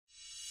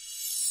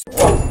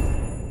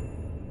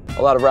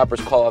A lot of rappers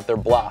call out their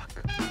block.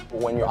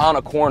 When you're on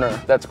a corner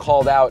that's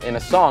called out in a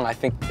song, I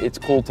think it's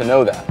cool to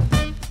know that.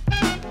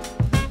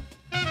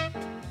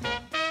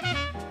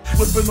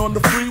 Flipping on the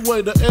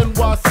freeway, the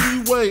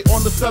NYC way,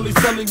 on the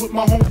celly with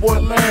my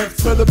homeboy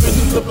Lance. Better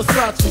business the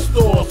Versace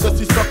store, says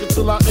he suck it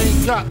till I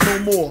ain't got no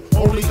more.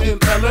 Only in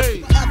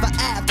LA.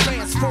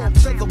 Transform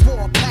to the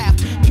war path,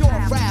 pure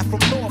rap from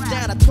north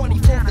down to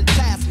 24th and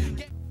task.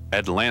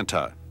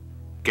 Atlanta,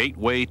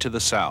 gateway to the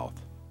South.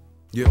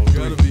 Yeah,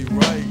 gotta be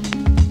right.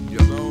 You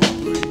know,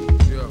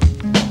 yeah.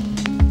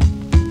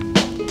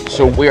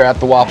 So we're at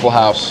the Waffle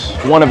House,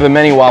 one of the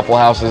many Waffle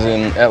Houses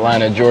in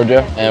Atlanta,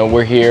 Georgia, and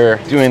we're here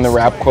doing the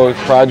Rap Quote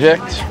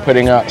project,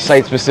 putting up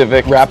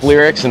site-specific rap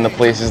lyrics in the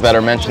places that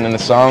are mentioned in the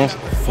songs,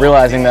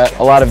 realizing that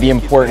a lot of the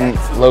important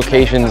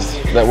locations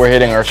that we're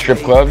hitting are strip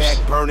clubs.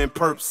 Burning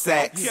perp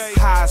sacks,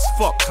 high as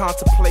fuck,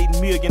 contemplate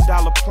 $1 million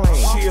plane.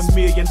 She $1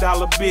 million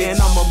bitch, I'm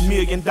 $1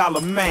 million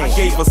man. I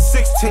gave her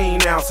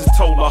 16 ounces,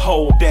 told her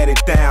hold that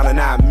it down, and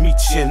I'll meet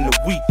you in the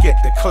week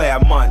at the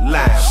Claremont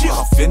Lounge.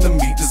 I'm finna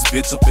meet this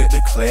bitch up at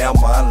the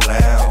Claremont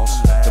Lounge.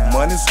 The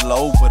money's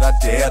low, but I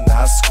dare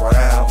not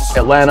scrounge.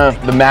 Atlanta,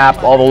 the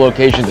map, all the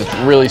locations, it's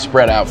really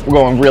spread out. We're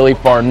going really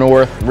far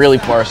north, really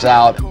far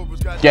south,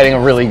 getting a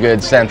really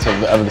good sense of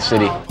the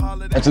city.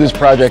 And so this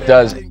project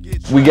does,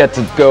 we get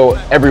to go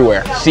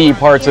everywhere, see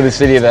parts of the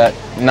city that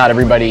not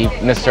everybody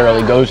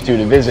necessarily goes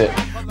to visit.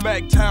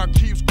 Magtown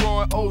keeps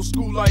growing old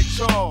school like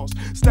Charles,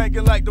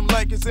 stacking like them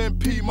Lakers and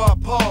P my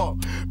paw.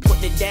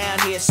 Putting it down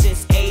here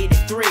since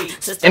 '83.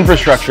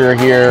 Infrastructure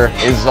here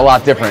is a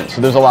lot different.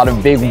 So there's a lot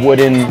of big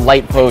wooden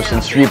light posts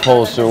and street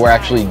posts, so we're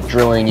actually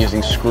drilling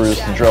using screws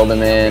to drill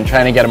them in,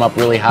 trying to get them up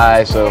really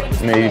high so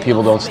maybe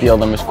people don't steal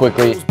them as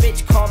quickly.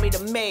 Bitch, call me the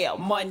mayor.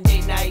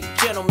 Monday night,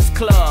 gentlemen's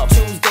club.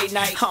 Tuesday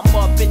night, I'm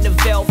up in the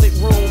velvet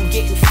room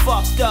getting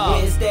fucked up.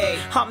 Wednesday,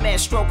 I'm at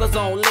Strokers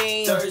on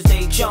lean.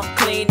 Thursday, jump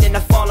clean, then I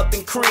fall up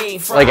in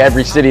cream. Like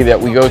every city that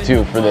we go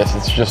to for this,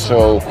 it's just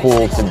so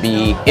cool to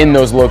be in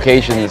those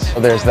locations. So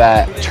there's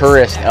that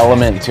tourist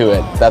element to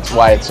it. That's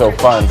why it's so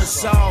fun.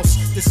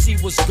 To see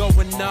what's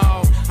going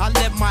on, I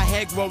let my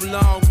hair grow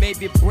long,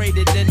 maybe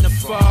braided in the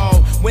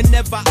fall.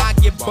 Whenever I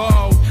get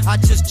bored, I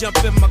just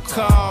jump in my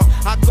car.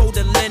 I go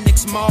to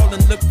Lenox Mall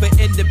and look for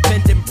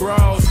independent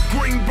bros.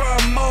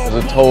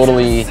 There's a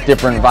totally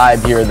different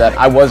vibe here that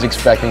I was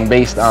expecting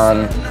based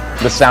on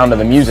the sound of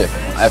the music.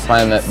 I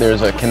find that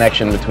there's a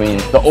connection between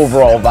the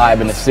overall vibe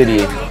in the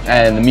city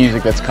and the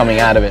music that's coming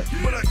out of it.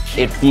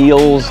 It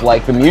feels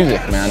like the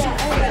music, man.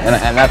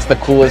 And that's the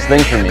coolest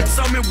thing for me.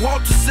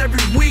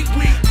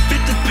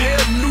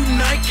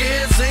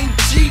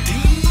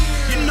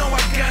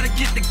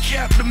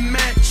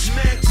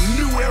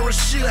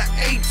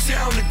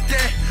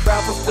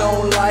 Rappers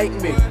don't like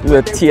me.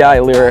 The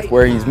T.I. lyric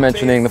where he's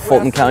mentioning the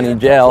Fulton County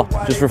Jail,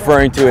 just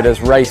referring to it as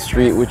Rice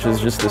Street, which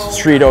is just the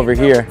street over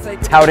here,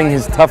 touting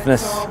his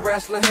toughness.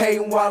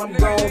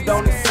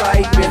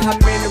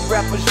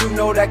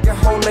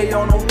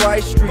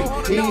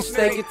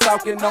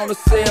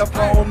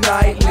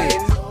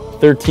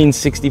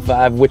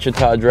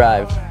 Wichita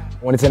Drive.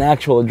 When it's an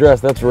actual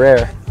address, that's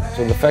rare.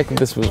 So the fact that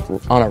this was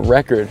on a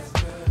record,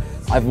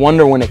 I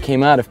wonder when it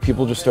came out if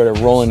people just started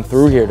rolling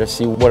through here to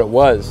see what it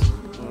was.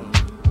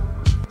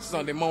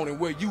 Sunday morning,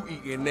 where you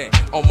eating at?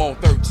 I'm on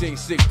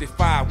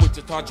 1365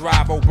 Wichita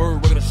Drive, old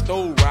bird with a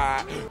stove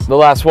ride. The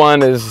last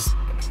one is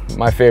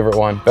my favorite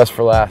one, best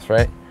for last,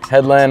 right?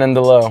 Headland and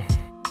Delow.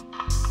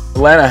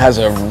 Atlanta has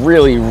a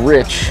really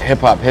rich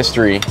hip-hop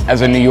history.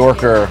 As a New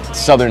Yorker,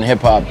 Southern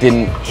hip-hop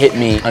didn't hit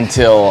me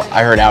until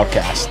I heard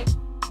Outcast.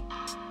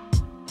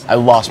 I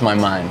lost my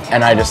mind,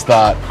 and I just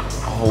thought,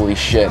 holy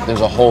shit,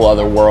 there's a whole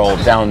other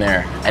world down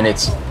there, and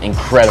it's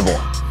incredible.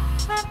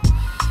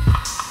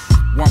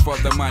 One for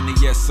the money,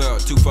 yes sir,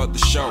 two for the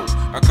show.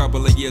 A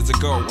couple of years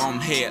ago on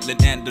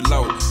Headland and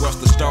Delow. What's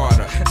the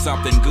starter?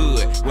 Something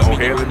good. On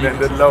Headland and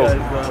Delow.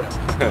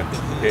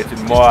 It's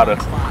martyr.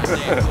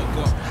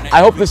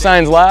 I hope the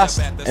signs last.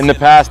 In the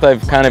past,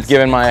 I've kind of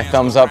given my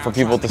thumbs up for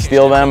people to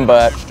steal them,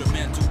 but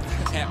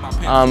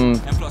I'm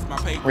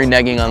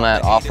reneging on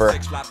that offer.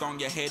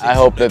 I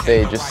hope that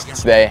they just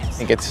stay. I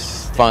think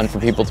it's fun for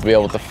people to be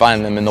able to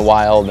find them in the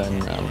wild,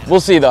 and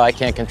we'll see though, I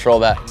can't control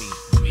that.